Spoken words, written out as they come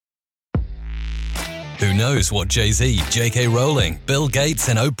Who knows what Jay-Z, J.K. Rowling, Bill Gates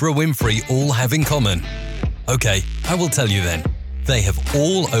and Oprah Winfrey all have in common? Okay, I will tell you then. They have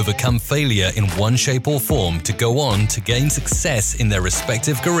all overcome failure in one shape or form to go on to gain success in their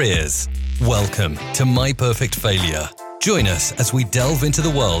respective careers. Welcome to My Perfect Failure. Join us as we delve into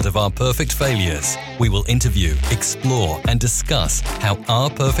the world of our perfect failures. We will interview, explore, and discuss how our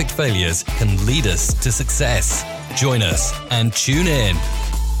perfect failures can lead us to success. Join us and tune in.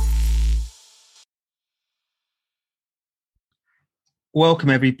 Welcome,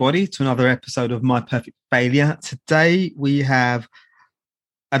 everybody, to another episode of My Perfect Failure. Today, we have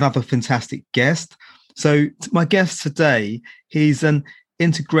another fantastic guest. So my guest today, he's an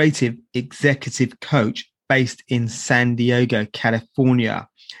integrative executive coach based in San Diego, California.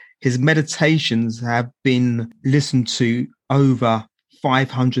 His meditations have been listened to over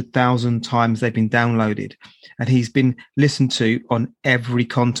 500,000 times. They've been downloaded, and he's been listened to on every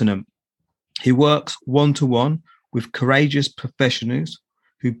continent. He works one-to-one with courageous professionals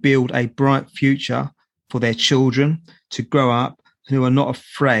who build a bright future for their children to grow up and who are not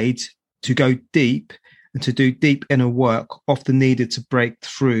afraid to go deep and to do deep inner work often needed to break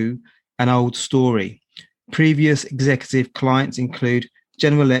through an old story. Previous executive clients include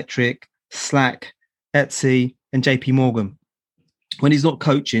General Electric, Slack, Etsy, and JP Morgan. When he's not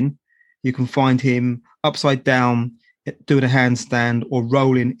coaching, you can find him upside down, doing a handstand or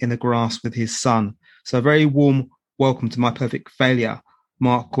rolling in the grass with his son. So a very warm welcome to My Perfect Failure,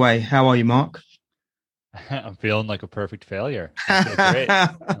 Mark Way. How are you, Mark? I'm feeling like a perfect failure. I feel great.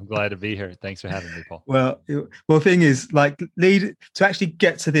 I'm glad to be here. Thanks for having me, Paul. Well, the thing is, to actually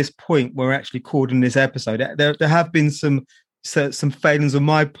get to this point where we're actually recording this episode, there have been some failings on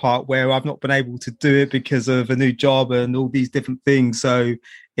my part where I've not been able to do it because of a new job and all these different things. So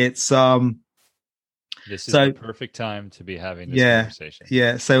it's This is the perfect time to be having this conversation.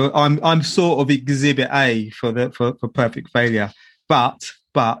 Yeah. So I'm sort of exhibit A for perfect failure. But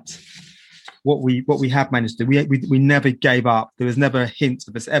what we have managed to do, we never gave up. There was never a hint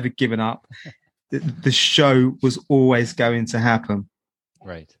of us ever giving up. The show was always going to happen.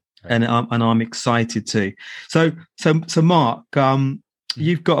 Right. And I'm excited too. So Mark,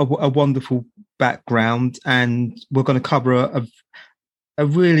 you've got a wonderful background, and we're going to cover a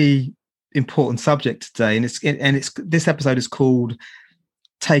really important subject today, and it's this episode is called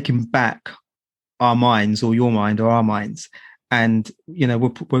 "Taking Back Our Minds," or your mind or our minds, and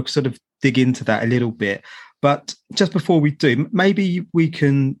we'll sort of dig into that a little bit. But just before we do, maybe we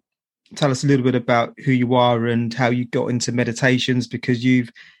can tell us a little bit about who you are and how you got into meditations, because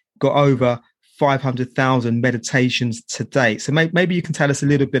you've got over 500,000 meditations to date. So maybe you can tell us a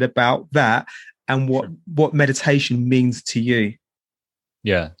little bit about that and what meditation means to you.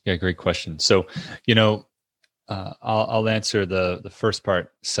 Yeah, great question. So, I'll answer the first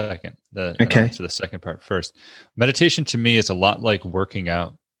part second. I'll answer the second part first. Meditation to me is a lot like working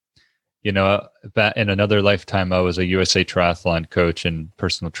out. Back in another lifetime, I was a USA Triathlon coach and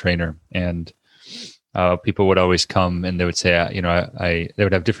personal trainer, and people would always come and they would say, they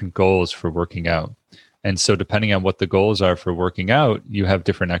would have different goals for working out. And so depending on what the goals are for working out, you have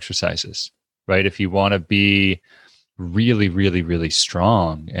different exercises, right? If you want to be really, really, really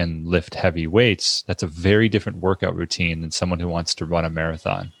strong and lift heavy weights, that's a very different workout routine than someone who wants to run a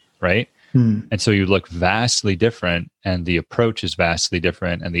marathon, right? And so you look vastly different, and the approach is vastly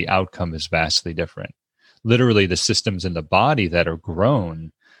different, and the outcome is vastly different. Literally, the systems in the body that are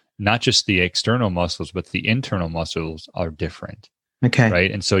grown, not just the external muscles, but the internal muscles are different. Okay.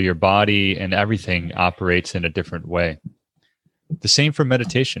 Right. And so your body and everything operates in a different way. The same for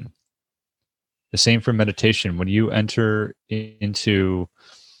meditation. When you enter into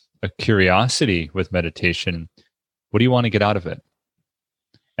a curiosity with meditation, what do you want to get out of it?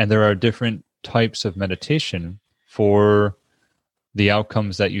 And there are different types of meditation for the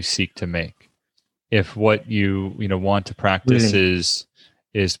outcomes that you seek to make. If what you want to practice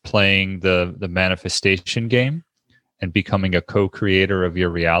is playing the manifestation game and becoming a co-creator of your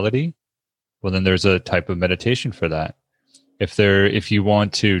reality, well, then there's a type of meditation for that. If you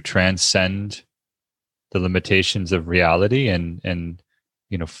want to transcend the limitations of reality and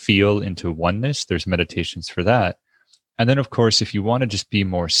feel into oneness, there's meditations for that. And then, of course, if you want to just be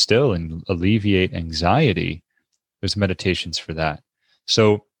more still and alleviate anxiety, there's meditations for that.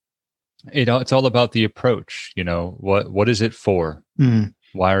 So it's all about the approach. What is it for?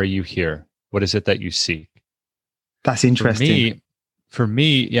 Why are you here? What is it that you seek? That's interesting. For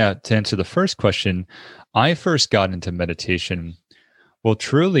me, to answer the first question, I first got into meditation,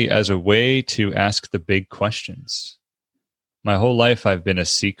 truly as a way to ask the big questions. My whole life, I've been a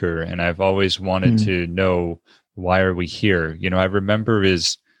seeker, and I've always wanted to know, why are we here? I remember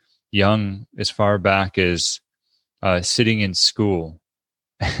as young, as far back as sitting in school.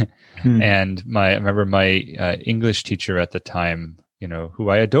 And I remember my English teacher at the time, who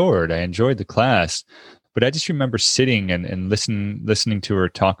I adored. I enjoyed the class, but I just remember sitting and listening to her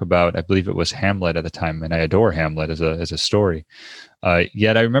talk about, I believe it was Hamlet at the time, and I adore Hamlet as a story.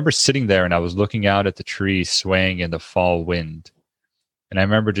 Yet I remember sitting there and I was looking out at the trees swaying in the fall wind, and I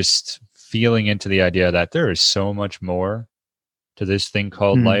remember just feeling into the idea that there is so much more to this thing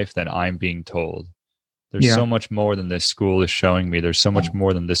called life than I'm being told. There's so much more than this school is showing me. There's so much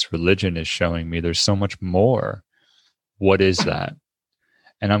more than this religion is showing me. There's so much more. What is that?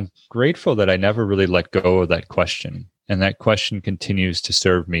 And I'm grateful that I never really let go of that question. And that question continues to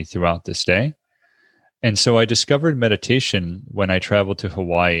serve me throughout this day. And so I discovered meditation when I traveled to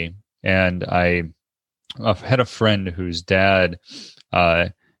Hawaii. And I've had a friend whose dad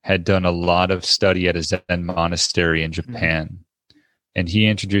had done a lot of study at a Zen monastery in Japan. And he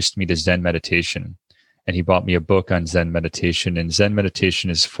introduced me to Zen meditation. And he bought me a book on Zen meditation. And Zen meditation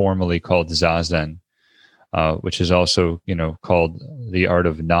is formally called Zazen, which is also, called the art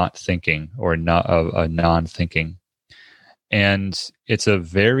of not thinking, or non-thinking. And it's a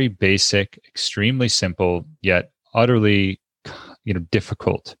very basic, extremely simple, yet utterly,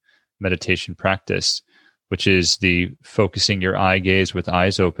 difficult meditation practice, which is the focusing your eye gaze with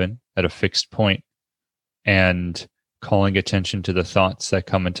eyes open at a fixed point and calling attention to the thoughts that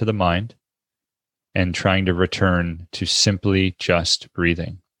come into the mind, and trying to return to simply just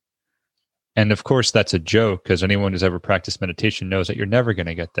breathing. And of course, that's a joke, because anyone who's ever practiced meditation knows that you're never going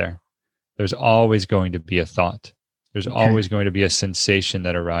to get there. There's always going to be a thought. There's always going to be a sensation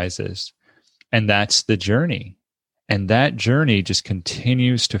that arises. And that's the journey. And that journey just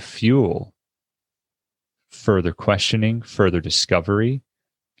continues to fuel further questioning, further discovery.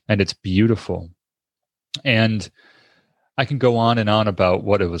 And it's beautiful. And I can go on and on about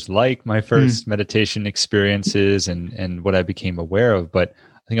what it was like, my first meditation experiences and what I became aware of, but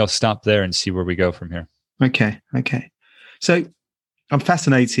I think I'll stop there and see where we go from here. Okay. So I'm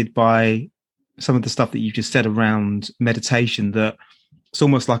fascinated by some of the stuff that you just said around meditation, that it's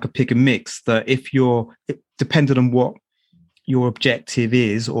almost like a pick and mix, that if dependent on what your objective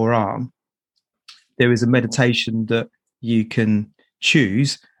is or are, there is a meditation that you can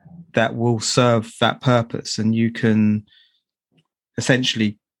choose that will serve that purpose, and you can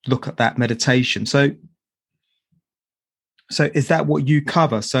essentially look at that meditation. So is that what you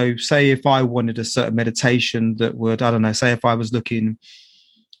cover? So say if I wanted a certain meditation that would, I don't know, say if I was looking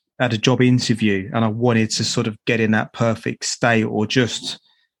at a job interview and I wanted to sort of get in that perfect state, or just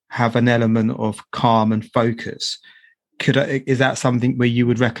have an element of calm and focus, is that something where you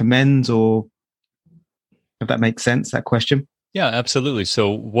would recommend, or if that makes sense, that question? Yeah, absolutely. So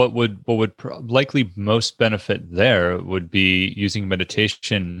what would likely most benefit there would be using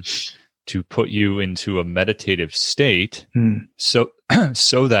meditation to put you into a meditative state, so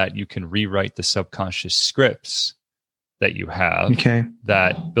that you can rewrite the subconscious scripts that you have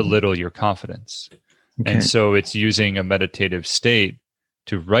that belittle your confidence. And so it's using a meditative state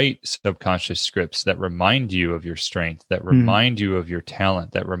to write subconscious scripts that remind you of your strength, that remind you of your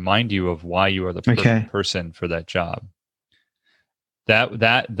talent, that remind you of why you are the perfect person for that job.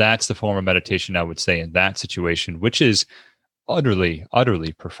 That's the form of meditation, I would say, in that situation, which is utterly,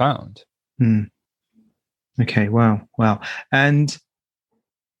 utterly profound. Okay. Wow. And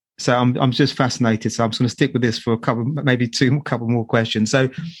so I'm just fascinated. So I'm just going to stick with this for a couple more questions. So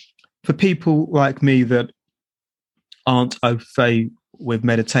for people like me that aren't au fait with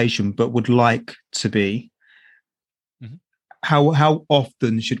meditation but would like to be, how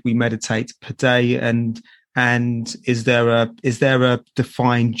often should we meditate per day? And is there a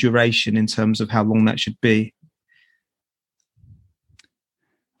defined duration in terms of how long that should be?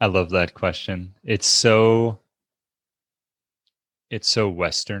 I love that question. It's so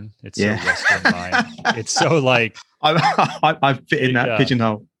Western. It's so Western mind. It's so like I fit in that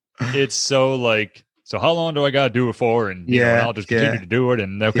pigeonhole. It's so like, so how long do I got to do it for? And and I'll just continue to do it.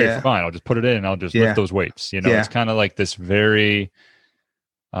 And fine. I'll just put it in and I'll just lift those weights. It's kind of like this very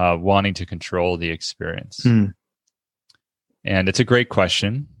wanting to control the experience. And it's a great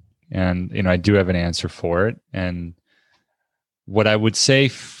question. And, I do have an answer for it. And what I would say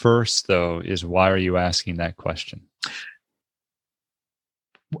first, though, is why are you asking that question?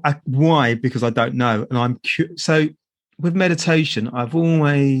 Why? Because I don't know. And I'm so with meditation,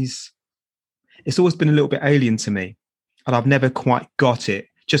 it's always been a little bit alien to me, and I've never quite got it,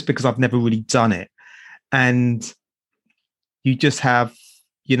 just because I've never really done it. And you just have,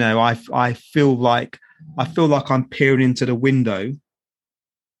 I feel like I'm peering into the window,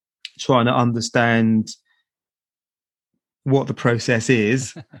 trying to understand what the process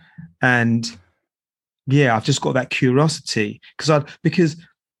is, And yeah, I've just got that curiosity because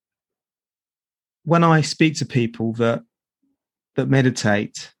when I speak to people that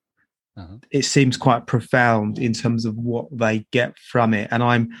meditate, it seems quite profound in terms of what they get from it,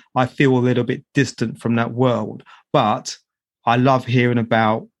 and I feel a little bit distant from that world, but I love hearing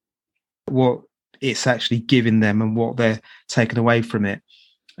about what it's actually giving them and what they're taking away from it.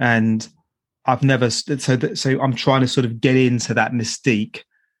 And I've never so I'm trying to sort of get into that mystique,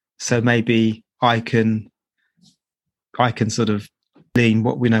 so maybe I can sort of glean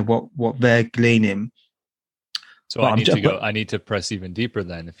what they're gleaning. So I need to press even deeper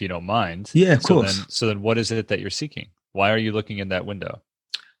then, if you don't mind. Yeah, of course. So then what is it that you're seeking? Why are you looking in that window?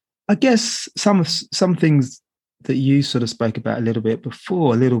 I guess some things that you sort of spoke about a little bit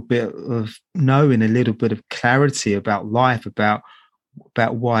before, a little bit of knowing, a little bit of clarity about life, about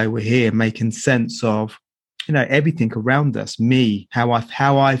why we're here, making sense of, everything around us, me, how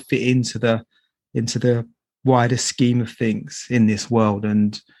I fit into the wider scheme of things in this world.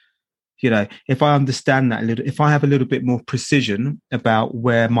 And if I understand that if I have a little bit more precision about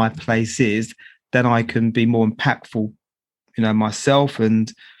where my place is, then I can be more impactful, myself.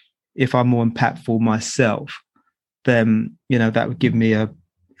 And if I'm more impactful myself, then, that would give me a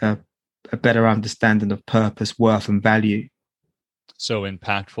better understanding of purpose, worth, and value. So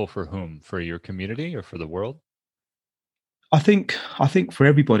impactful for whom? For your community or for the world? I think for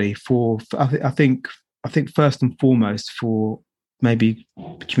everybody. I think first and foremost for maybe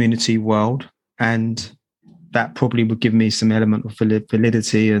community, world, and that probably would give me some element of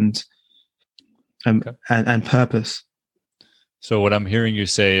validity and purpose. So what I'm hearing you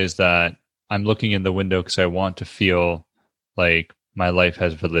say is that I'm looking in the window because I want to feel like my life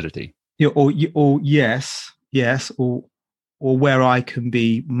has validity. Yeah, or yes, or where I can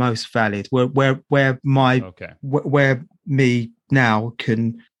be most valid, where me now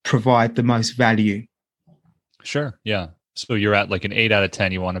can provide the most value. Sure. Yeah. So you're at like an 8 out of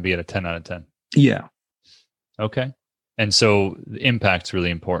 10. You want to be at a 10 out of 10. Yeah. Okay. And so the impact's really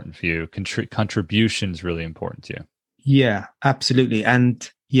important for you. Contribution's really important to you. Yeah, absolutely. And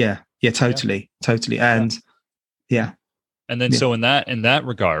totally. And yeah. And then so in that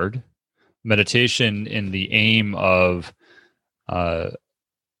regard, meditation in the aim of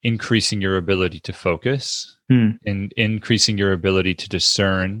increasing your ability to focus and increasing your ability to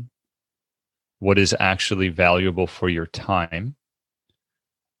discern what is actually valuable for your time,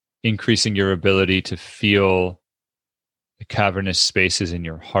 increasing your ability to feel the cavernous spaces in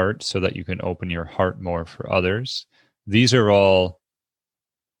your heart so that you can open your heart more for others. These are all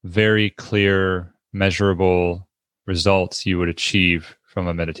very clear, measurable results you would achieve from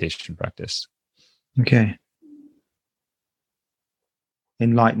a meditation practice. Okay.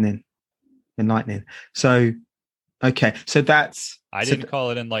 Enlightening. So, okay. So that's... I didn't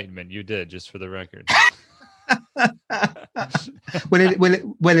call it enlightenment. You did, just for the record. Well,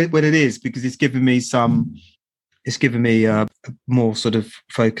 it is, because it's given me a more sort of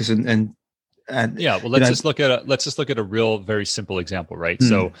focus and yeah. Well, let's just look at a real, very simple example, right?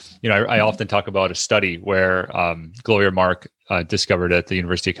 So, I often talk about a study where Gloria Mark discovered at the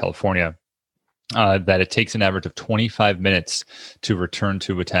University of California that it takes an average of 25 minutes to return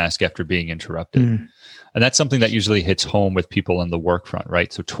to a task after being interrupted. And that's something that usually hits home with people on the work front,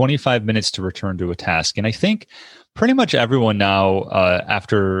 right? So 25 minutes to return to a task. And I think pretty much everyone now,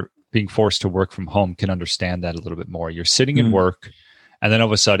 after being forced to work from home, can understand that a little bit more. You're sitting in work, and then all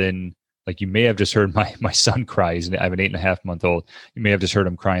of a sudden, like, you may have just heard my son cry. I have an 8.5-month-old. You may have just heard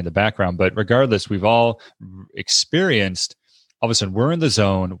him cry in the background. But regardless, we've all experienced, all of a sudden, we're in the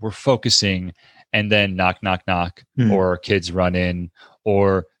zone, we're focusing, and then knock, knock, knock, or kids run in,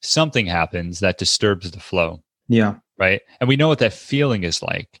 or something happens that disturbs the flow. Yeah. Right. And we know what that feeling is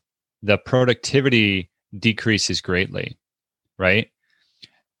like. The productivity decreases greatly. Right.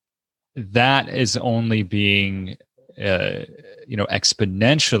 That is only being,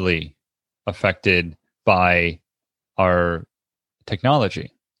 exponentially affected by our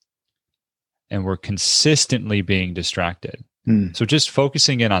technology. And we're consistently being distracted. So just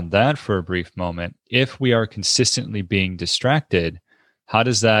focusing in on that for a brief moment, if we are consistently being distracted, how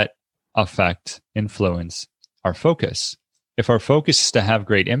does that influence our focus? If our focus is to have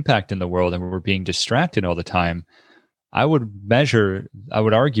great impact in the world and we're being distracted all the time, I would argue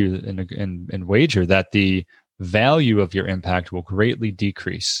and wager that the value of your impact will greatly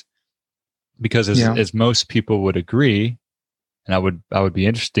decrease. Because as most people would agree, and I would be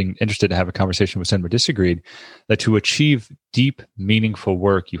interested to have a conversation with someone who disagreed, that to achieve deep, meaningful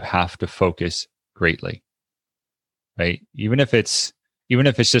work, you have to focus greatly, right? Even if it's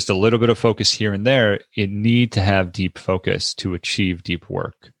just a little bit of focus here and there, you need to have deep focus to achieve deep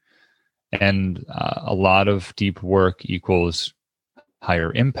work. And a lot of deep work equals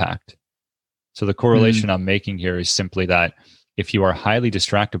higher impact. So the correlation I'm making here is simply that if you are highly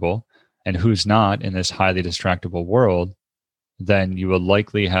distractible, and who's not in this highly distractible world, then you will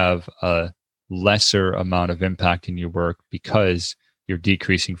likely have a lesser amount of impact in your work because you're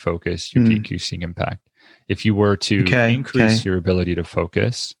decreasing focus, you're decreasing impact. If you were to increase your ability to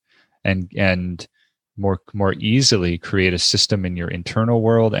focus and more easily create a system in your internal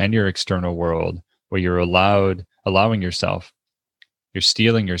world and your external world where you're allowing yourself, you're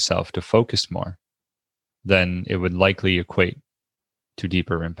steeling yourself to focus more, then it would likely equate to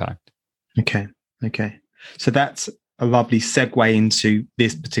deeper impact. Okay. So that's a lovely segue into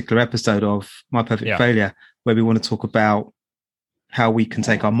this particular episode of My Perfect Failure, where we want to talk about how we can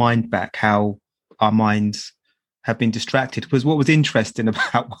take our mind back, how our minds have been distracted. Because what was interesting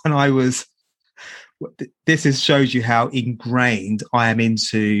about when I was, shows you how ingrained I am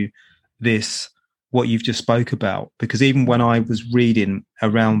into this, what you've just spoke about. Because even when I was reading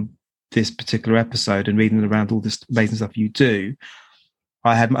around this particular episode and reading around all this amazing stuff you do,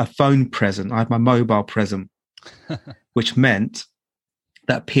 I had my phone present, I had my mobile present, which meant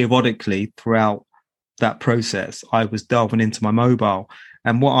that periodically throughout that process, I was delving into my mobile.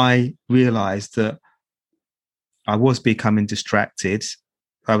 And what I realized that I was becoming distracted.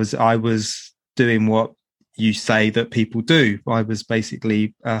 I was doing what you say that people do. I was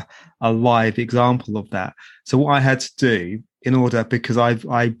basically a live example of that. So what I had to do in order, because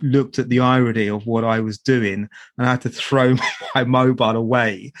I looked at the irony of what I was doing, and I had to throw my mobile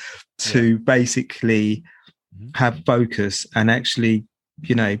away to basically have focus and actually,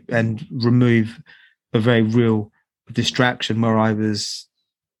 and remove a very real distraction where I was,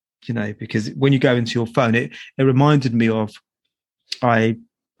 because when you go into your phone, it reminded me of, I've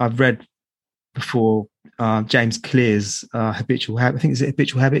read before James Clear's Habitual Habits. I think it's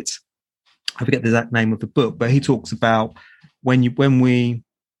Habitual Habits. I forget the exact name of the book, but he talks about when we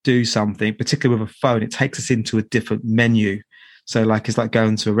do something, particularly with a phone, it takes us into a different menu. So it's like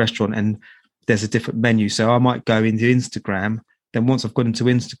going to a restaurant and there's a different menu. So I might go into Instagram. Then once I've gone into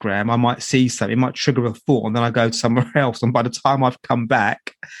Instagram, I might see something, it might trigger a thought, and then I go to somewhere else. And by the time I've come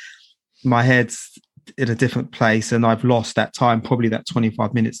back, my head's in a different place, and I've lost that time, probably that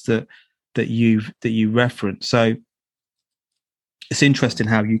 25 minutes that you referenced. So it's interesting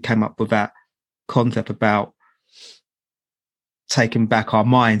how you came up with that concept about taking back our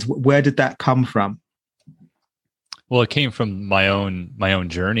minds. Where did that come from? Well, it came from my own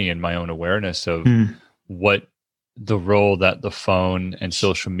journey and my own awareness of what the role that the phone and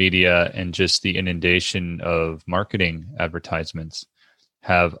social media and just the inundation of marketing advertisements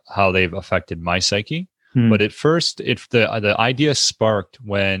have, how they've affected my psyche. But at first, the idea sparked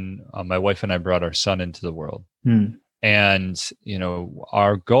when my wife and I brought our son into the world. And,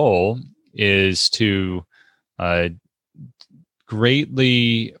 our goal is to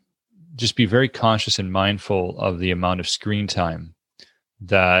greatly just be very conscious and mindful of the amount of screen time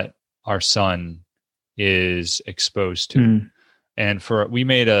that our son is exposed to. And we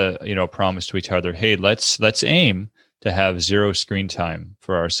made a promise to each other, hey, let's aim to have zero screen time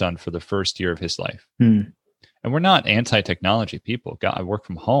for our son for the first year of his life. And we're not anti-technology people. God, I work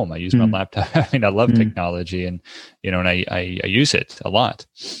from home. I use my laptop. I love technology, and and I use it a lot.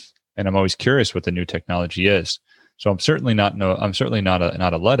 And I'm always curious what the new technology is. So I'm certainly not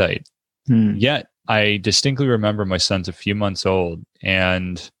a Luddite. Yet I distinctly remember my son's a few months old,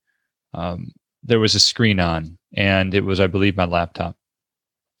 and there was a screen on, and it was, I believe, my laptop,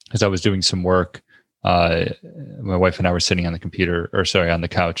 because I was doing some work. My wife and I were sitting on the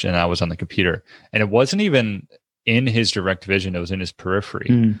couch, and I was on the computer, and it wasn't even in his direct vision. It was in his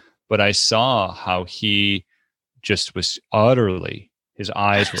periphery, but I saw how he just was his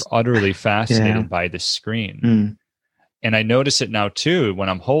eyes were utterly fascinated by this screen. And I notice it now too, when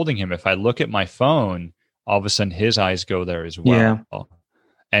I'm holding him. If I look at my phone, all of a sudden his eyes go there as well.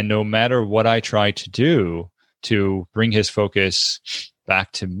 And no matter what I try to do to bring his focus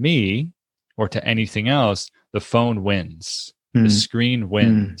back to me or to anything else, the phone wins. The screen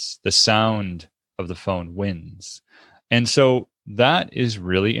wins. The sound of the phone wins. And so that is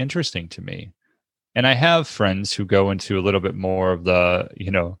really interesting to me. And I have friends who go into a little bit more of the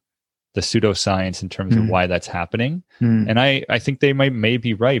pseudoscience in terms of why that's happening. And I think they may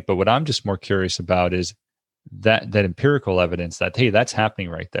be right. But what I'm just more curious about is that empirical evidence that, hey, that's happening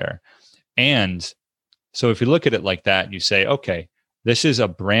right there. And so if you look at it like that, you say, okay, this is a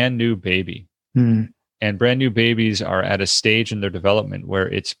brand new baby. And brand new babies are at a stage in their development where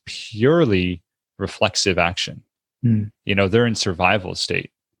it's purely reflexive action. They're in survival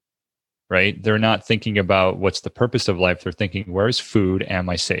state, right? They're not thinking about what's the purpose of life. They're thinking, where's food? Am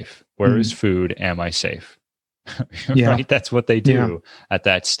I safe? Where is food? Am I safe? Right? That's what they do at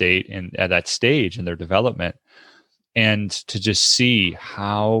that state and at that stage in their development. And to just see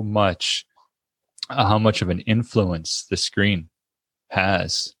how much of an influence the screen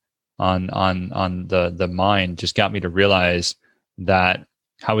has on the mind just got me to realize that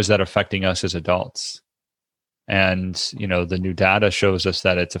how is that affecting us as adults? And, the new data shows us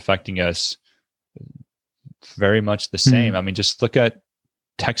that it's affecting us very much the same. I mean, just look at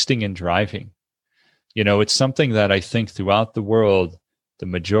texting and driving. It's something that I think throughout the world, the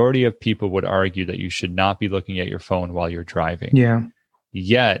majority of people would argue that you should not be looking at your phone while you're driving. Yeah.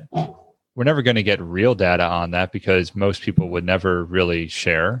 Yet, we're never going to get real data on that because most people would never really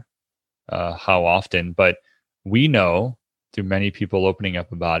share how often. But we know through many people opening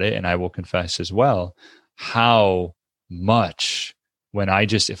up about it, and I will confess as well, how much when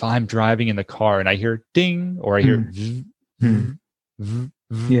if I'm driving in the car and I hear ding or I hear I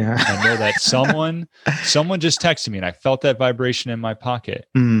know that someone just texted me and I felt that vibration in my pocket.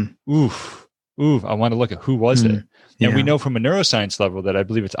 Oof, I want to look at who was it. And we know from a neuroscience level that I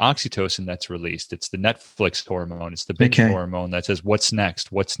believe it's oxytocin that's released. It's the Netflix hormone. It's the binge hormone that says, what's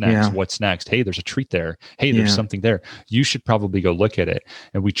next? What's next? What's next? Hey, there's a treat there. Hey, there's something there. You should probably go look at it.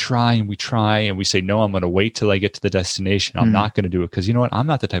 And we try and we say, no, I'm going to wait till I get to the destination. I'm not going to do it. Because you know what? I'm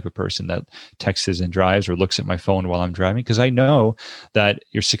not the type of person that texts and drives or looks at my phone while I'm driving. Because I know that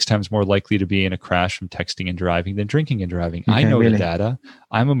you're 6 times more likely to be in a crash from texting and driving than drinking and driving. I know the data.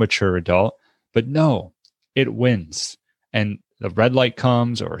 I'm a mature adult. But no, it wins. And the red light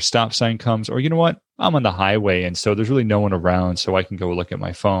comes or a stop sign comes, or you know what? I'm on the highway. And so there's really no one around. So I can go look at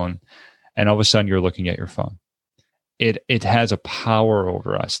my phone. And all of a sudden you're looking at your phone. It has a power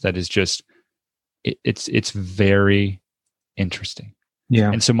over us that is just, it's very interesting. Yeah.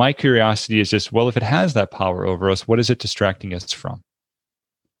 And so my curiosity is just, well, if it has that power over us, what is it distracting us from?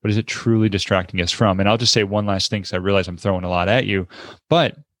 What is it truly distracting us from? And I'll just say one last thing because I realize I'm throwing a lot at you.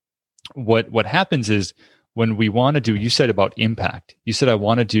 But what happens is when we want to do, you said about impact, you said, I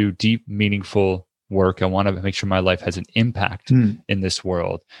want to do deep, meaningful work. I want to make sure my life has an impact in this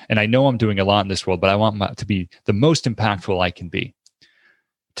world. And I know I'm doing a lot in this world, but I want to be the most impactful I can be.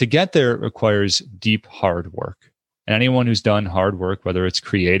 To get there requires deep, hard work. And anyone who's done hard work, whether it's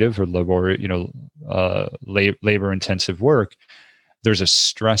creative or labor intensive work, there's a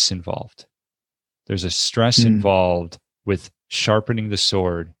stress involved. There's a stress involved with sharpening the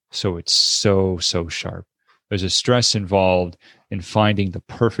sword. So it's so sharp. There's a stress involved in finding the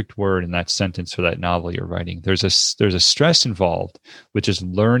perfect word in that sentence for that novel you're writing. There's a stress involved with just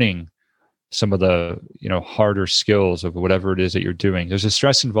learning some of the harder skills of whatever it is that you're doing. There's a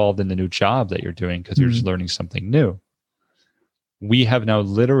stress involved in the new job that you're doing because you're just learning something new. We have now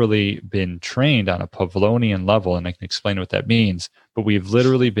literally been trained on a Pavlovian level, and I can explain what that means, but we've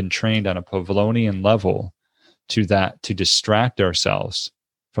literally been trained on a Pavlovian level to distract ourselves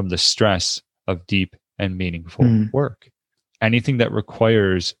from the stress of deep and meaningful work. Anything that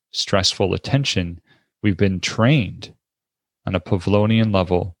requires stressful attention, we've been trained on a Pavlovian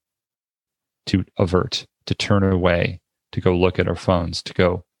level to avert, to turn away, to go look at our phones, to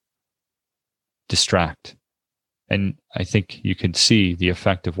go distract. And I think you can see the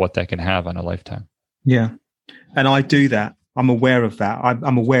effect of what that can have on a lifetime. Yeah. And I do that. I'm aware of that.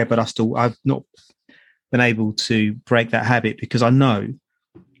 I'm aware, but I've not been able to break that habit because I know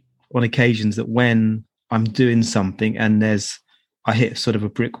on occasions that when I'm doing something and I hit sort of a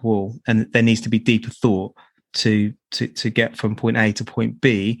brick wall and there needs to be deeper thought to get from point A to point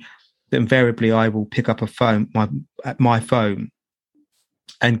B, that invariably I will pick up my phone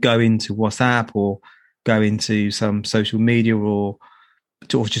and go into WhatsApp or go into some social media or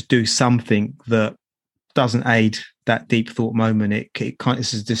just do something that doesn't aid that deep thought moment.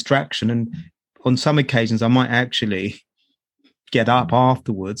 It's a distraction. And on some occasions I might actually get up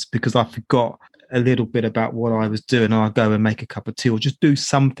afterwards because I forgot a little bit about what I was doing. I'll go and make a cup of tea or just do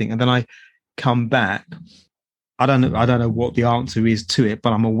something. And then I come back. I don't know what the answer is to it,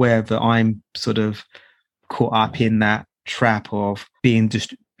 but I'm aware that I'm sort of caught up in that trap of being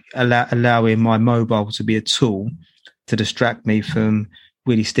just allowing my mobile to be a tool to distract me from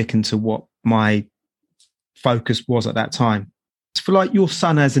really sticking to what my focus was at that time. For like your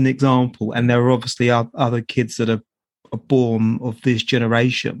son as an example, and there are obviously other kids that are born of this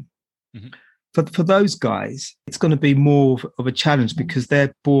generation. For those guys, it's going to be more of a challenge because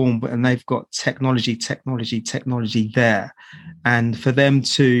they're born and they've got technology there. And for them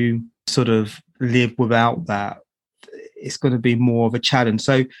to sort of live without that, it's going to be more of a challenge.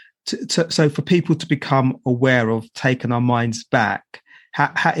 So for people to become aware of taking our minds back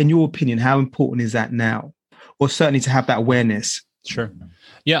How, in your opinion, how important is that now? Or certainly to have that awareness? Sure.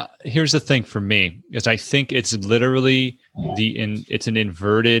 Yeah. Here's the thing for me is I think it's literally it's an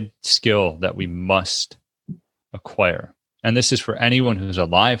inverted skill that we must acquire. And this is for anyone who's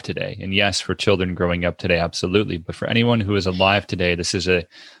alive today. And yes, for children growing up today, absolutely. But for anyone who is alive today, this is a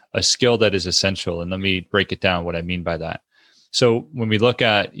skill that is essential. And let me break it down what I mean by that. So when we look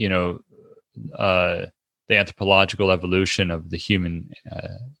at, the anthropological evolution of the human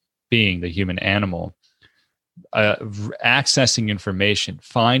being, the human animal, accessing information,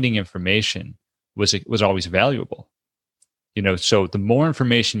 finding information was always valuable. So the more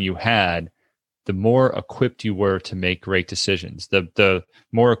information you had, the more equipped you were to make great decisions, the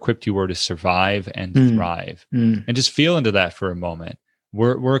more equipped you were to survive and thrive. And just feel into that for a moment.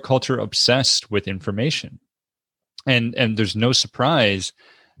 We're a culture obsessed with information. And there's no surprise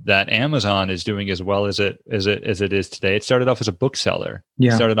that Amazon is doing as well as it is today. It started off as a bookseller.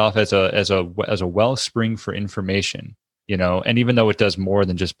 Yeah. It started off as a wellspring for information, and even though it does more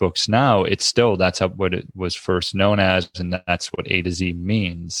than just books now, it's still, that's what it was first known as, and that's what A to Z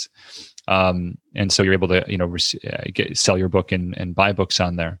means. And so you're able to, sell your book and buy books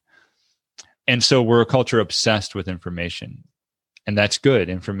on there. And so we're a culture obsessed with information, and that's good.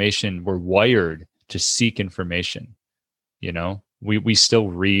 Information, we're wired to seek information. We still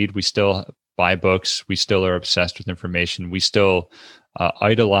read, we still buy books, we still are obsessed with information. We still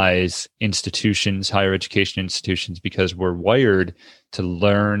idolize institutions, higher education institutions, because we're wired to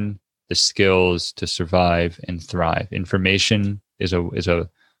learn the skills to survive and thrive. Information is a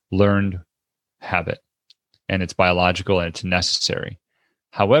learned habit, and it's biological and it's necessary.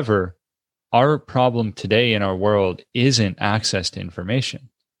 However, our problem today in our world isn't access to information.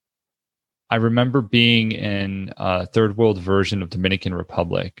 I remember being in a third world version of Dominican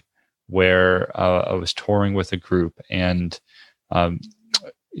Republic where I was touring with a group, and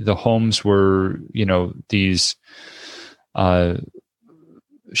the homes were, these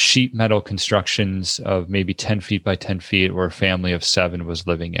sheet metal constructions of maybe 10 feet by 10 feet where a family of 7 was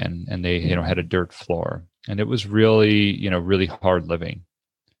living in, and they, had a dirt floor, and it was really, really hard living.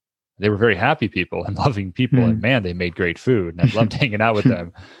 They were very happy people and loving people, and man, they made great food, and I loved hanging out with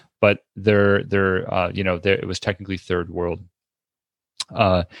them. But it was technically third world.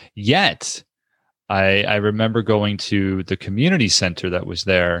 Yet, I remember going to the community center that was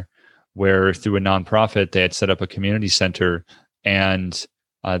there, where through a nonprofit they had set up a community center, and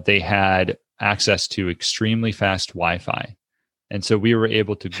they had access to extremely fast Wi-Fi. And so we were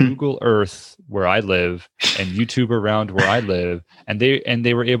able to Google Earth where I live and YouTube around where I live, and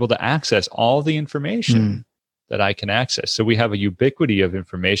they were able to access all the information that I can access. So we have a ubiquity of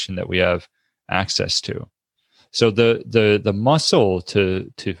information that we have access to. So the muscle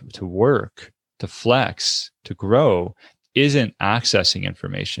to work, to flex, to grow isn't accessing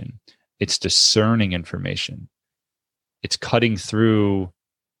information. It's discerning information. It's cutting through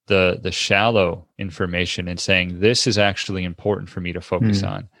the shallow information and saying, this is actually important for me to focus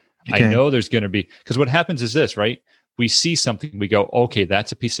on. Okay. I know there's going to be, because what happens is this, right? We see something, we go, okay,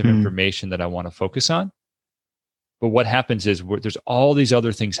 that's a piece of information that I want to focus on. But what happens is there's all these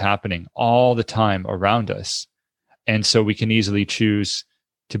other things happening all the time around us. And so we can easily choose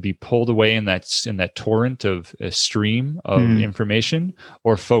to be pulled away in that torrent of a stream of information,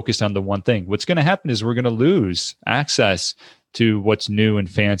 or focused on the one thing. What's going to happen is we're going to lose access to what's new and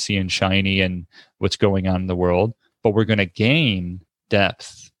fancy and shiny and what's going on in the world, but we're going to gain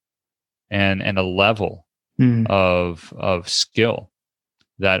depth and a level of skill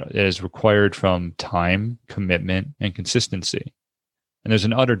that is required from time, commitment, and consistency. And there's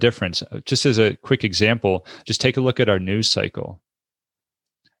an utter difference. Just as a quick example, just take a look at our news cycle.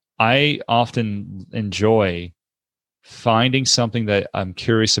 I often enjoy finding something that I'm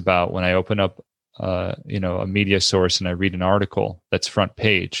curious about when I open up a media source and I read an article that's front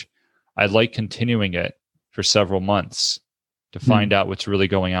page. I like continuing it for several months to find out what's really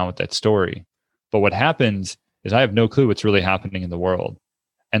going on with that story. But what happens is I have no clue what's really happening in the world.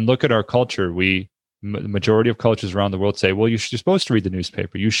 And look at our culture. The majority of cultures around the world say, well, you're supposed to read the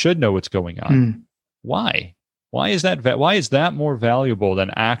newspaper. You should know what's going on. Why? Why is that more valuable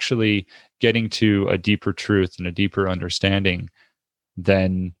than actually getting to a deeper truth and a deeper understanding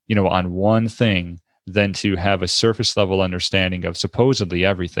than, on one thing, than to have a surface level understanding of supposedly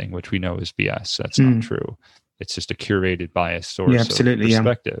everything, which we know is BS. That's not true. It's just a curated biased source of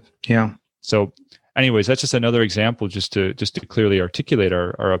perspective. Yeah. So anyways, that's just another example just to clearly articulate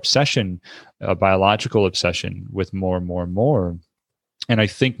our obsession, biological obsession with more and more and more. And I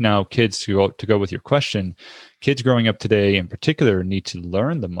think now kids, to go with your question, kids growing up today in particular need to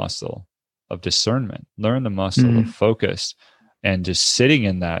learn the muscle of discernment, learn the muscle of focus, and just sitting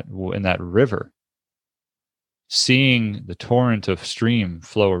in that river, seeing the torrent of stream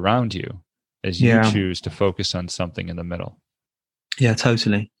flow around you as you choose to focus on something in the middle. Yeah,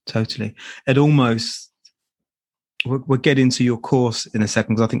 totally. It almost, we'll get into your course in a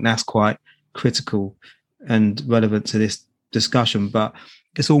second, because I think that's quite critical and relevant to this discussion. But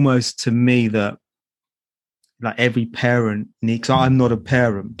it's almost to me that like every parent needs, I'm not a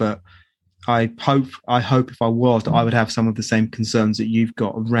parent, but I hope if I was, that I would have some of the same concerns that you've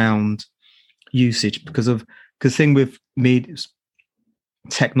got around usage, because thing with media,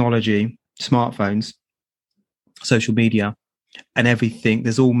 technology, smartphones, social media, and everything,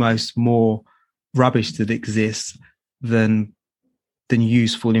 there's almost more rubbish that exists than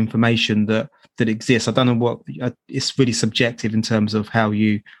useful information that exists. I don't know what, it's really subjective in terms of how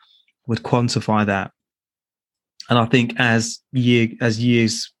you would quantify that. And I think as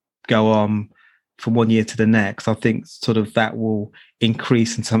years go on from one year to the next, I think sort of that will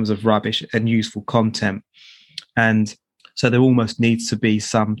increase in terms of rubbish and useful content. And so there almost needs to be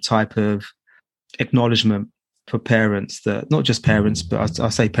some type of acknowledgement for parents, that not just parents, but I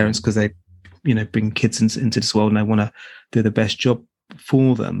say parents because they, bring kids into this world and they want to do the best job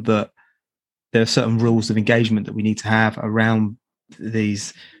for them, that there are certain rules of engagement that we need to have around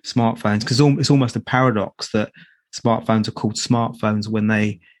these smartphones, because it's almost a paradox that smartphones are called smartphones when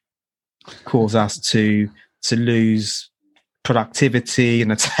they cause us to lose productivity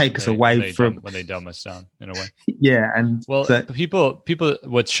and take us away from when they dumb us down in a way. Yeah, and well, people.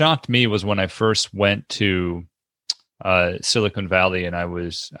 What shocked me was when I first went to Silicon Valley, and I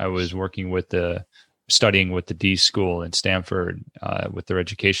was working studying with the D School in Stanford with their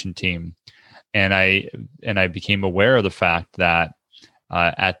education team, and I became aware of the fact that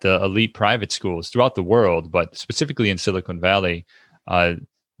at the elite private schools throughout the world, but specifically in Silicon Valley,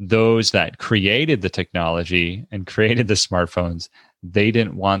 those that created the technology and created the smartphones, they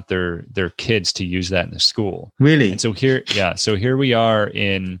didn't want their kids to use that in the school. Really? And so here we are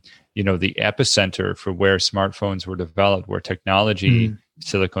in, the epicenter for where smartphones were developed, where technology,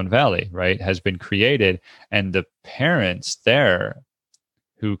 Silicon Valley, right, has been created. And the parents there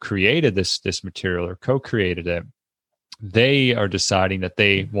who created this material or co-created it, they are deciding that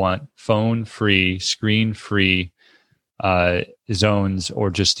they want phone-free, screen-free zones, or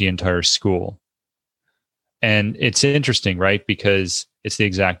just the entire school. And it's interesting, right? Because it's the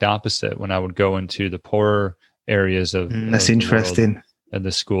exact opposite. When I would go into the poorer areas of that's interesting. And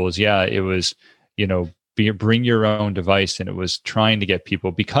the schools, it was, bring your own device, and it was trying to get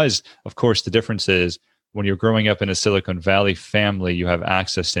people, because of course the difference is when you're growing up in a Silicon Valley family, you have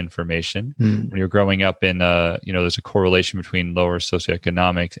access to information. When you're growing up in there's a correlation between lower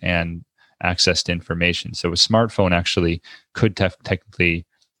socioeconomic and access to information. So a smartphone actually could technically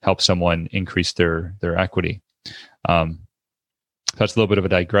help someone increase their equity. That's a little bit of a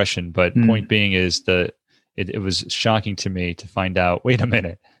digression, but point being is that it was shocking to me to find out, wait a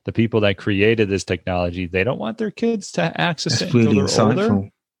minute, the people that created this technology, they don't want their kids to access it until they're older?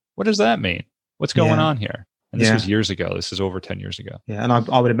 What does that mean? What's going on here? And this was years ago. This is over 10 years ago. Yeah, and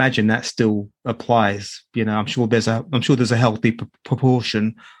I would imagine that still applies. I'm sure there's a healthy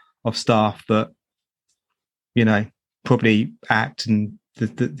proportion of staff that probably act in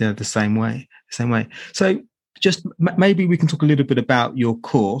the same way. So just maybe we can talk a little bit about your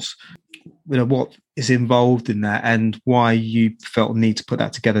course, what is involved in that and why you felt the need to put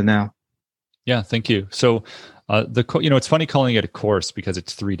that together now. Yeah, thank you. So it's funny calling it a course because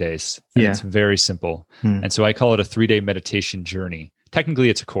it's 3 days. It's very simple. And so I call it a 3-day meditation journey. Technically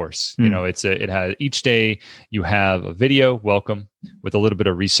it's a course. It has, each day you have a video welcome with a little bit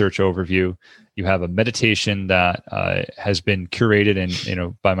of research overview. You have a meditation that has been curated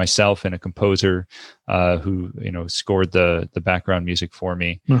and by myself and a composer who scored the background music for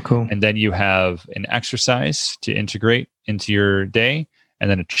me. Oh, cool. And then you have an exercise to integrate into your day, and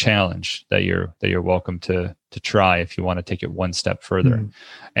then a challenge that you're welcome to try if you want to take it one step further.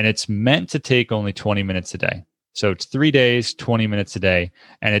 And it's meant to take only 20 minutes a day. So it's 3 days, 20 minutes a day,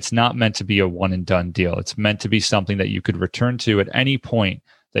 and it's not meant to be a one and done deal. It's meant to be something that you could return to at any point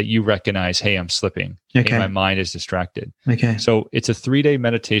that you recognize, hey, I'm slipping. Okay. Hey, my mind is distracted. Okay. So it's a 3-day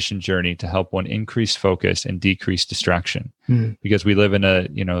meditation journey to help one increase focus and decrease distraction, because we live in a,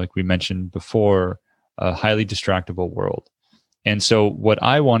 like we mentioned before, a highly distractible world. And so what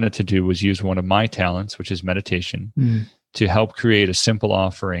I wanted to do was use one of my talents, which is meditation, to help create a simple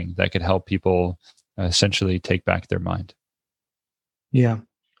offering that could help people essentially take back their mind. Yeah.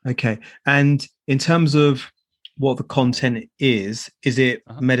 Okay. And in terms of what the content is it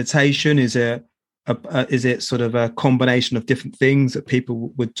meditation? Is it sort of a combination of different things that people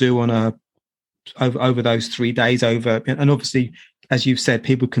would do on a over those 3 days and obviously, as you've said,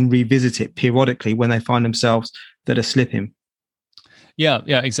 people can revisit it periodically when they find themselves that are slipping. Yeah,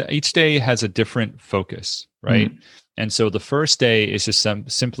 exactly. Each day has a different focus, right? And so the first day is just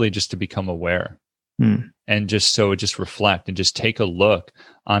simply just to become aware and just reflect and just take a look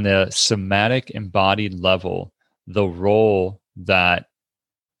on a somatic embodied level, the role that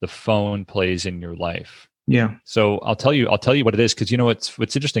the phone plays in your life. Yeah. So I'll tell you what it is, because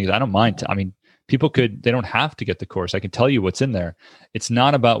what's interesting is I don't mind. People they don't have to get the course. I can tell you what's in there. It's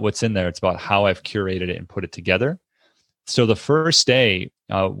not about what's in there. It's about how I've curated it and put it together. So the first day,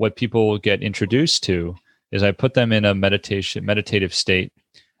 what people get introduced to is I put them in a meditative state,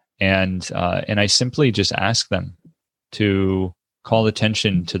 and I simply just ask them to call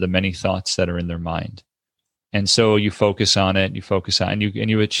attention to the many thoughts that are in their mind. And so you focus on it, and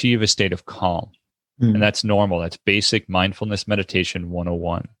you achieve a state of calm. And that's normal. That's basic mindfulness meditation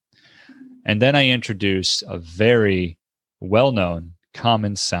 101. And then I introduce a very well-known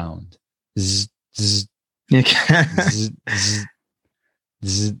common sound. Zzz, zzz, zzz, zzz,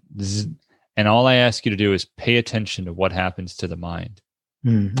 zzz, zzz. And all I ask you to do is pay attention to what happens to the mind.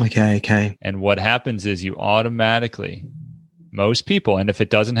 Okay. And what happens is you automatically, most people, and if it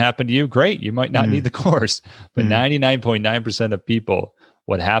doesn't happen to you, great, you might not need the course. But 99.9% of people,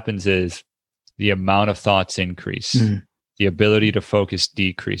 what happens is the amount of thoughts increase. The ability to focus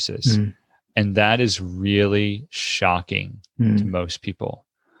decreases. And that is really shocking to most people.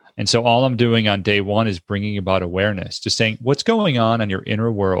 And so all I'm doing on day one is bringing about awareness, just saying, what's going on in your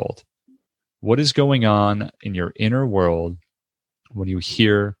inner world? What is going on in your inner world when you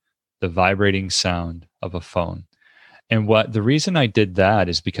hear the vibrating sound of a phone? And the reason I did that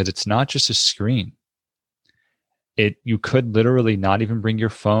is because it's not just a screen. You could literally not even bring your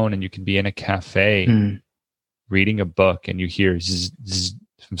phone, and you can be in a cafe reading a book, and you hear zzz, zzz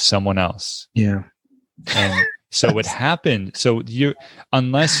from someone else. Yeah. And so it happened. So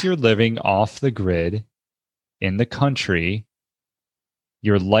unless you're living off the grid in the country,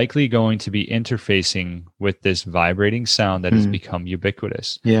 you're likely going to be interfacing with this vibrating sound that has become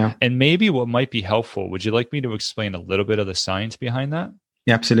ubiquitous. Yeah. And maybe what might be helpful, would you like me to explain a little bit of the science behind that?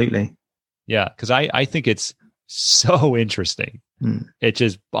 Yeah, absolutely. Yeah, because I think it's so interesting. It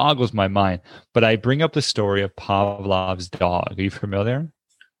just boggles my mind. But I bring up the story of Pavlov's dog. Are you familiar?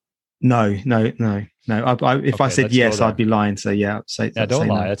 No. If I said yes, I'd be lying. So yeah, don't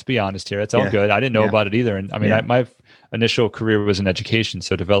lie. No. Let's be honest here. It's all good. I didn't know about it either. And I mean, my initial career was in education,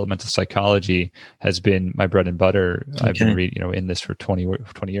 so developmental psychology has been my bread and butter. Okay. I've been reading, in this for 20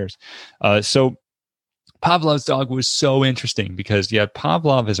 years. So Pavlov's dog was so interesting because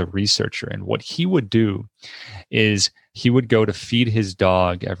Pavlov is a researcher, and what he would do is he would go to feed his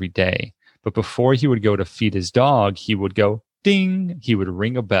dog every day. But before he would go to feed his dog, he would go ding. He would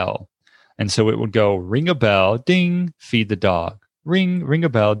ring a bell. And so it would go ring a bell, ding, feed the dog. Ring a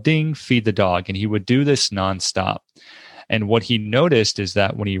bell, ding, feed the dog. And he would do this nonstop. And what he noticed is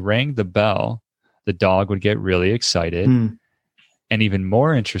that when he rang the bell, the dog would get really excited. And even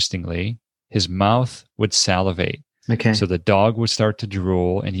more interestingly, his mouth would salivate. Okay. So the dog would start to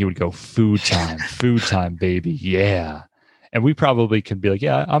drool, and he would go, food time, baby. Yeah. And we probably could be like,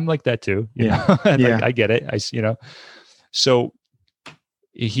 yeah, I'm like that too. You know? Like, I get it. So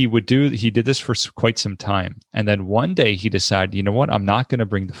he did this for quite some time. And then one day he decided, you know what? I'm not going to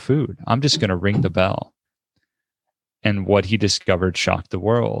bring the food. I'm just going to ring the bell. And what he discovered shocked the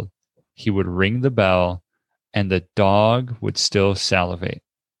world. He would ring the bell, and the dog would still salivate.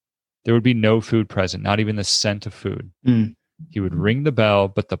 There would be no food present, not even the scent of food. He would ring the bell,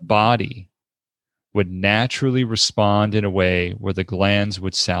 but the body would naturally respond in a way where the glands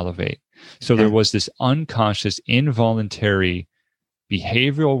would salivate. So there was this unconscious, involuntary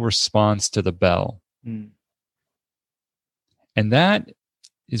behavioral response to the bell. And that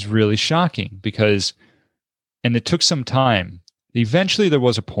is really shocking and it took some time. Eventually there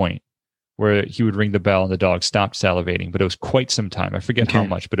was a point where he would ring the bell and the dog stopped salivating, but it was quite some time. I forget how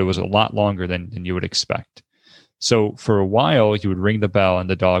much, but it was a lot longer than you would expect. So for a while, he would ring the bell and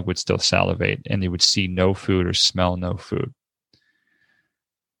the dog would still salivate, and they would see no food or smell no food.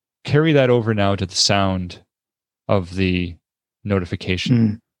 Carry that over now to the sound of the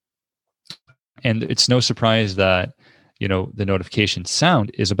notification. And it's no surprise that, the notification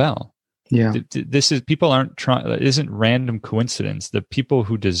sound is a bell. Yeah. People aren't trying, it isn't random coincidence. The people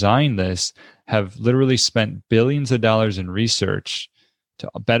who designed this have literally spent billions of dollars in research to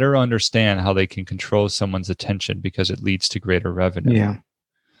better understand how they can control someone's attention because it leads to greater revenue. Yeah.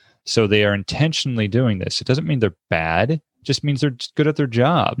 So they are intentionally doing this. It doesn't mean they're bad. It just means they're good at their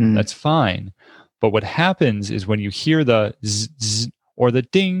job. That's fine. But what happens is when you hear the zzz, zzz or the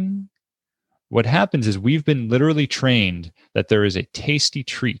ding, what happens is we've been literally trained that there is a tasty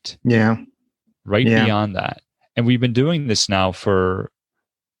treat right beyond that. And we've been doing this now for,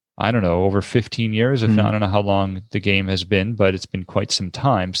 I don't know, over 15 years. I don't know how long the game has been, but it's been quite some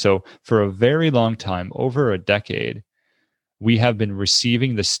time. So for a very long time, over a decade, we have been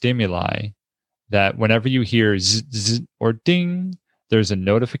receiving the stimuli that whenever you hear zzz, zzz, or ding, there's a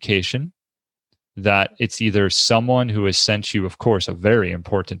notification that it's either someone who has sent you, of course, a very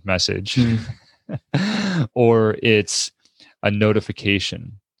important message, or it's a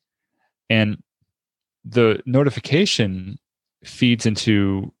notification. And the notification feeds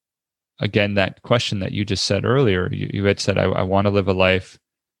into, again, that question that you just said earlier. You had said, I want to live a life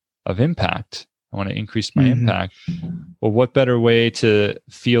of impact. I want to increase my impact. Well, what better way to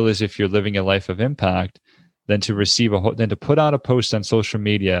feel as if you're living a life of impact than to receive than to put out a post on social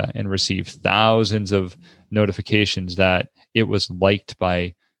media and receive thousands of notifications that it was liked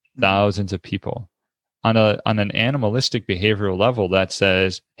by thousands of people on an animalistic behavioral level that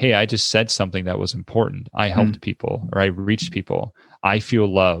says, hey, I just said something that was important. I helped people, or I reached people. I feel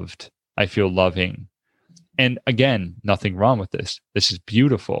loved. I feel loving. And again, nothing wrong with this. This is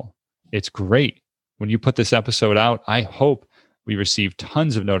beautiful. It's great. When you put this episode out, I hope we receive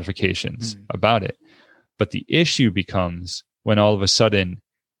tons of notifications about it. But the issue becomes when all of a sudden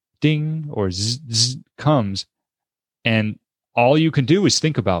ding or zzz comes, and all you can do is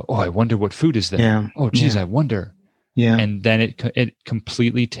think about, oh, I wonder what food is there. Yeah. Oh, geez, I wonder. Yeah. And then it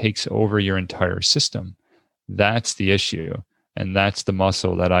completely takes over your entire system. That's the issue. And that's the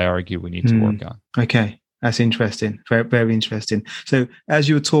muscle that I argue we need to work on. Okay. That's interesting. Very, very interesting. So as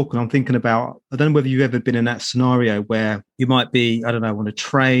you were talking, I'm thinking about, I don't know whether you've ever been in that scenario where you might be, I don't know, on a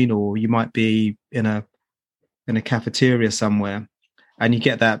train, or you might be in a cafeteria somewhere, and you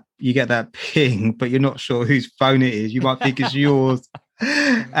get that ping, but you're not sure whose phone it is. You might think it's yours,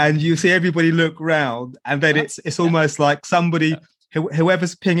 and you see everybody look round, and then it's almost like somebody,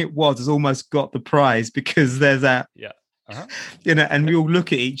 whoever's ping it was, has almost got the prize, because there's that, and we all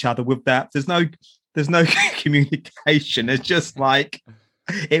look at each other with that. There's no communication. It's just like,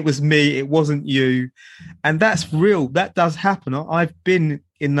 it was me, it wasn't you. And that's real. That does happen. I've been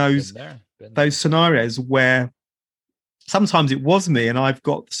in those scenarios where sometimes it was me, and I've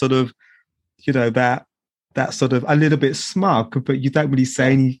got sort of, that sort of a little bit smug, but you don't really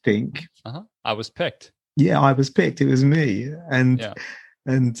say anything. I was picked. Yeah, I was picked. It was me.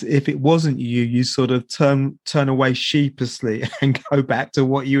 And if it wasn't you, you sort of turn away sheepishly and go back to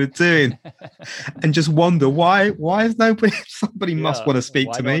what you were doing, and just wonder why is somebody must want to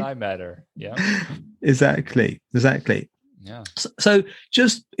speak to me. Why don't I matter? Yeah, exactly. Yeah. So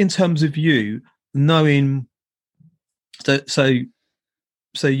just in terms of you knowing, so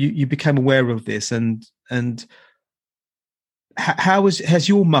you became aware of this, and how has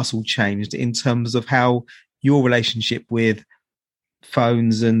your muscle changed in terms of how your relationship with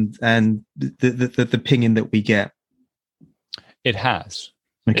phones and the pinging that we get? It has.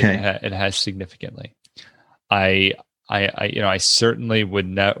 Okay. It has significantly. I certainly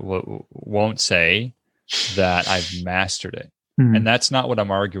won't say that I've mastered it. And that's not what I'm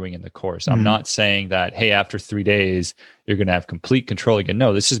arguing in the course. I'm not saying that, hey, after 3 days, you're going to have complete control again.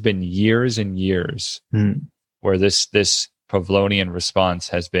 No, this has been years and years where this Pavlovian response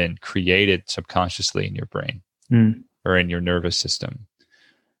has been created subconsciously in your brain or in your nervous system.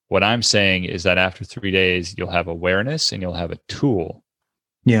 What I'm saying is that after 3 days, you'll have awareness and you'll have a tool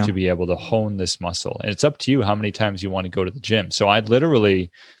to be able to hone this muscle. And it's up to you how many times you want to go to the gym. So I'd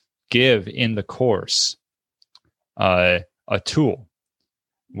literally give in the course a tool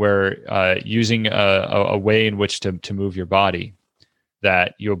where using a way in which to move your body,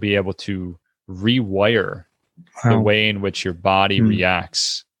 that you'll be able to rewire the way in which your body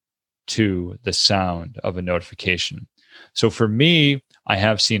reacts to the sound of a notification. So for me, I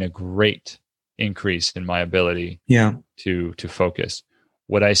have seen a great increase in my ability to focus.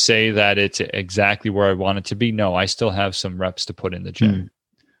 Would I say that it's exactly where I want it to be? No, I still have some reps to put in the gym.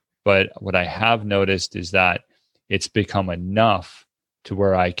 But what I have noticed is that it's become enough to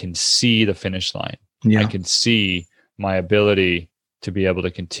where I can see the finish line. I can see my ability to be able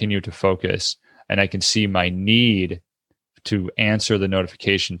to continue to focus, and I can see my need to answer the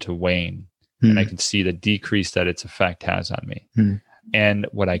notification to wane. And I can see the decrease that its effect has on me. And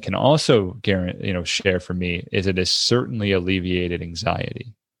what I can also share for me is it has certainly alleviated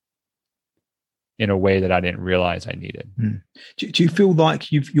anxiety in a way that I didn't realize I needed. Do you feel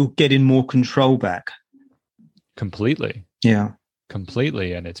like you're getting more control back? Completely. Yeah.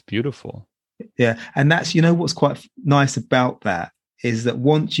 Completely. And it's beautiful. Yeah. And that's, what's quite nice about that is that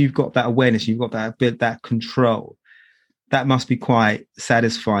once you've got that awareness, you've got that control, that must be quite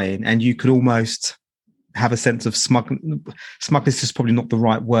satisfying, and you could almost have a sense of smugness is probably not the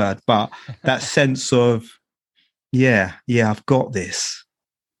right word, but that sense of, yeah, I've got this.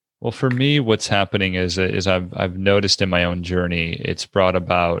 Well, for me, what's happening is I've noticed in my own journey, it's brought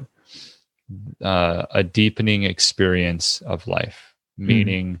about a deepening experience of life,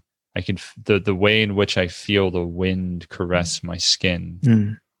 meaning I can the way in which I feel the wind caress my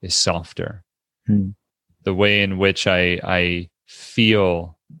skin is softer. The way in which I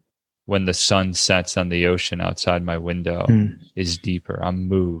feel when the sun sets on the ocean outside my window is deeper. I'm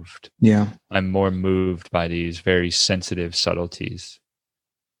moved. Yeah. I'm more moved by these very sensitive subtleties.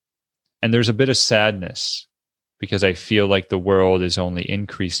 And there's a bit of sadness because I feel like the world is only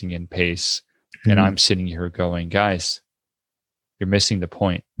increasing in pace. And I'm sitting here going, guys, you're missing the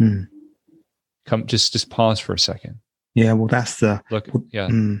point. Come, just pause for a second. Yeah. Well, that's the look. Yeah.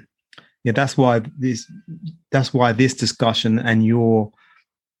 Yeah. That's why this discussion and your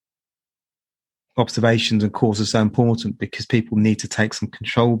observations and course are so important, because people need to take some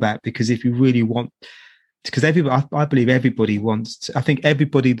control back. Because if you really want, because I believe everybody wants to, I think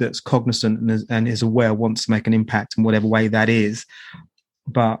everybody that's cognizant and is aware wants to make an impact in whatever way that is,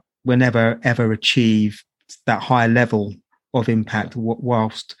 but we'll never ever achieve that high level of impact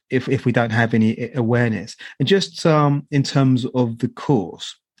whilst if we don't have any awareness. And just in terms of the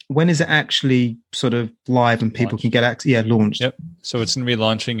course, when is it actually sort of live and people can get access? Yeah, launched. Yep. So it's going to be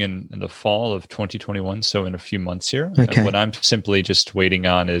launching in the fall of 2021. So in a few months here. Okay. And what I'm simply just waiting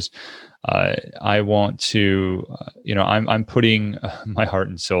on is I want to, I'm putting my heart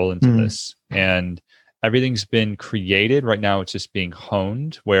and soul into this, and everything's been created. Right now it's just being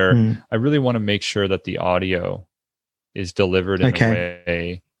honed, where I really want to make sure that the audio is delivered in a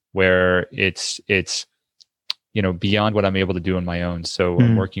way where it's beyond what I'm able to do on my own. So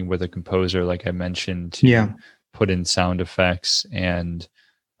I'm working with a composer, like I mentioned, to put in sound effects and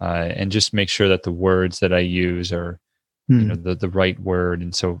just make sure that the words that I use are, the right word.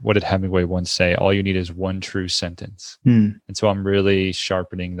 And so what did Hemingway once say? All you need is one true sentence. And so I'm really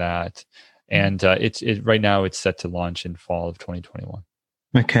sharpening that. And right now it's set to launch in fall of 2021.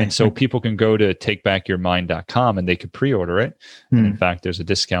 Okay. And so people can go to takebackyourmind.com and they could pre-order it. And in fact, there's a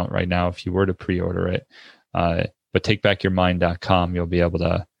discount right now if you were to pre-order it. But takebackyourmind.com, you'll be able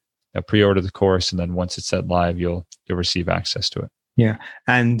to pre-order the course, and then once it's set live, you'll receive access to it. Yeah,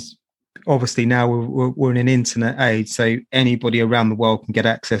 and obviously now we're in an internet age, so anybody around the world can get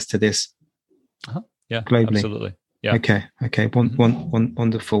access to this. Yeah, globally. Absolutely. Yeah. Okay.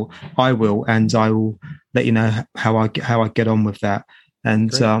 Wonderful. I will let you know how I get on with that. And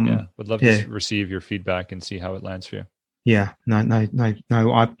would love to receive your feedback and see how it lands for you. Yeah. No.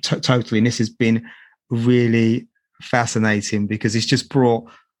 I totally. And this has been really fascinating because it's just brought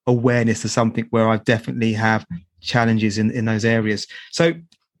awareness to something where I definitely have challenges in those areas. So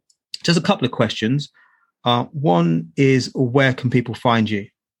just a couple of questions. One is, where can people find you?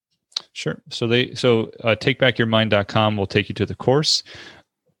 Sure. So takebackyourmind.com will take you to the course.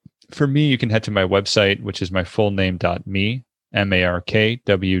 For me, you can head to my website, which is my full name.me,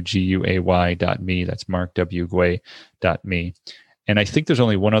 MarkWguay.me. That's markwguay.me. And I think there's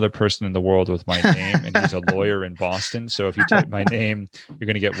only one other person in the world with my name, and he's a lawyer in Boston. So if you type my name, you're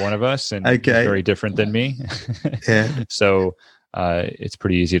going to get one of us, and he's very different than me. Yeah. So it's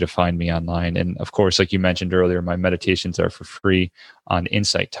pretty easy to find me online. And of course, like you mentioned earlier, my meditations are for free on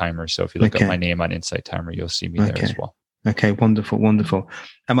Insight Timer. So if you look up my name on Insight Timer, you'll see me there as well. Okay, wonderful.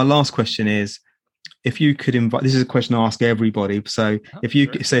 And my last question is, if you could invite, this is a question I ask everybody. So if you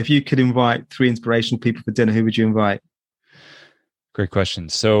could invite 3 inspirational people for dinner, who would you invite? Great question.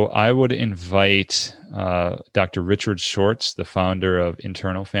 So I would invite Dr. Richard Shorts, the founder of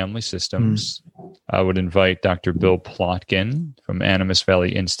Internal Family Systems. I would invite Dr. Bill Plotkin from Animas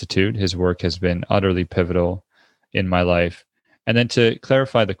Valley Institute. His work has been utterly pivotal in my life. And then to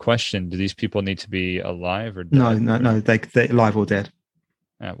clarify the question, do these people need to be alive or dead? No, they're alive or dead.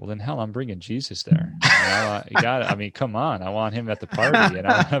 Yeah, well, then hell, I'm bringing Jesus there. You got it. I mean, come on. I want him at the party. And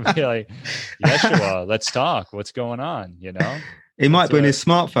I want to be like, Yeshua, let's talk. What's going on? He might be on his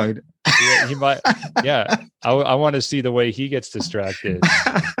smartphone. Yeah, he might. Yeah, I want to see the way he gets distracted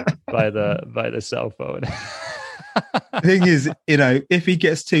by the cell phone. The thing is, if he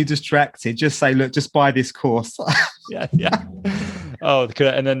gets too distracted, just say, "Look, just buy this course." Yeah. Oh,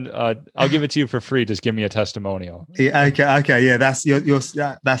 and then I'll give it to you for free. Just give me a testimonial. Yeah, okay. Yeah, that's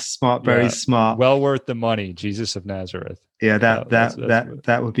that's smart. Very smart. Well worth the money. Jesus of Nazareth. Yeah,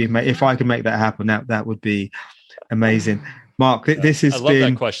 that would be. If I could make that happen, that would be amazing. Mark, this has been. I love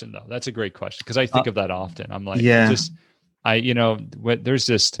that question though. That's a great question because I think of that often. I'm like, there's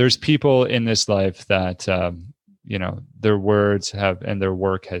people in this life that their words and their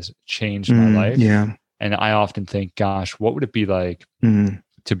work has changed my life. Yeah. And I often think, gosh, what would it be like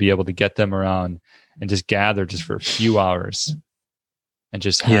to be able to get them around and just gather just for a few hours and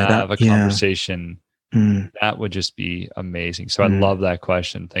just have a conversation? That would just be amazing. So I love that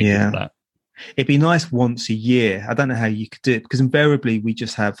question. Thank you for that. It'd be nice once a year. I don't know how you could do it, because invariably we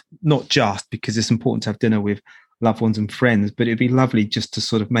just have, not just because it's important to have dinner with loved ones and friends, but it'd be lovely just to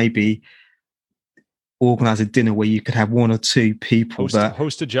sort of maybe organize a dinner where you could have one or two people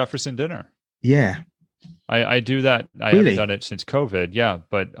host a Jefferson dinner. Yeah. I do that. I Really? haven't done it since COVID. Yeah.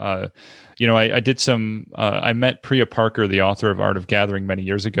 But, I did I met Priya Parker, the author of Art of Gathering, many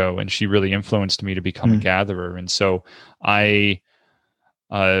years ago, and she really influenced me to become a gatherer. And so before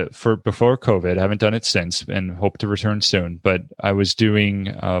COVID, I haven't done it since and hope to return soon, but I was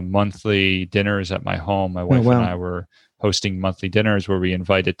doing monthly dinners at my home. My wife and I were hosting monthly dinners where we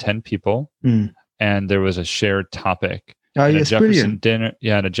invited 10 people and there was a shared topic. Oh, yes, Jefferson dinner.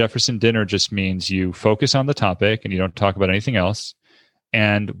 Yeah. And a Jefferson dinner just means you focus on the topic and you don't talk about anything else.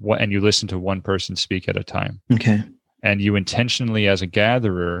 And you listen to one person speak at a time. Okay. And you intentionally, as a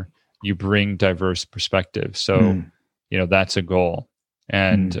gatherer, you bring diverse perspectives. So, that's a goal.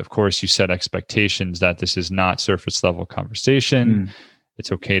 And of course, you set expectations that this is not surface level conversation.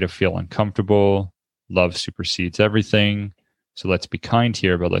 It's okay to feel uncomfortable. Love supersedes everything. So let's be kind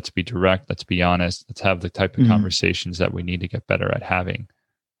here, but let's be direct. Let's be honest. Let's have the type of conversations that we need to get better at having.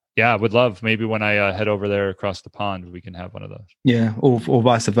 Yeah, I would love, maybe when I head over there across the pond, we can have one of those. Yeah, or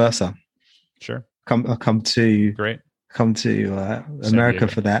vice versa. Sure. I'll come to America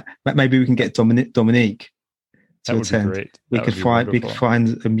for that. Maybe we can get Dominique. That would be great. We could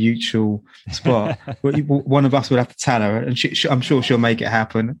find a mutual spot. One of us would have to tell her, and I'm sure she'll make it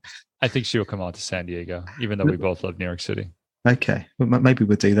happen. I think she'll come out to San Diego, even though we both love New York City. Okay, well, maybe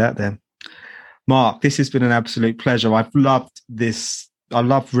we'll do that then. Mark, this has been an absolute pleasure. I've loved this. I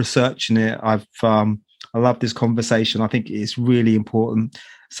love researching it. I love this conversation. I think it's really important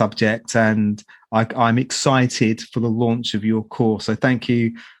subject, and I'm excited for the launch of your course. So thank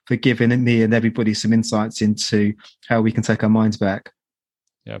you for giving me and everybody some insights into how we can take our minds back.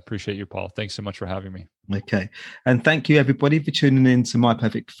 Yeah, appreciate you, Paul. Thanks so much for having me. Okay. And thank you, everybody, for tuning in to My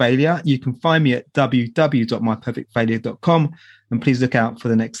Perfect Failure. You can find me at www.myperfectfailure.com. And please look out for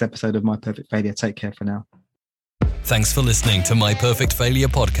the next episode of My Perfect Failure. Take care for now. Thanks for listening to My Perfect Failure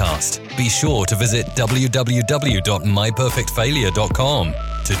podcast. Be sure to visit www.myperfectfailure.com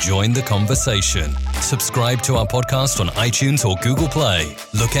to join the conversation. Subscribe to our podcast on iTunes or Google Play.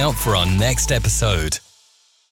 Look out for our next episode.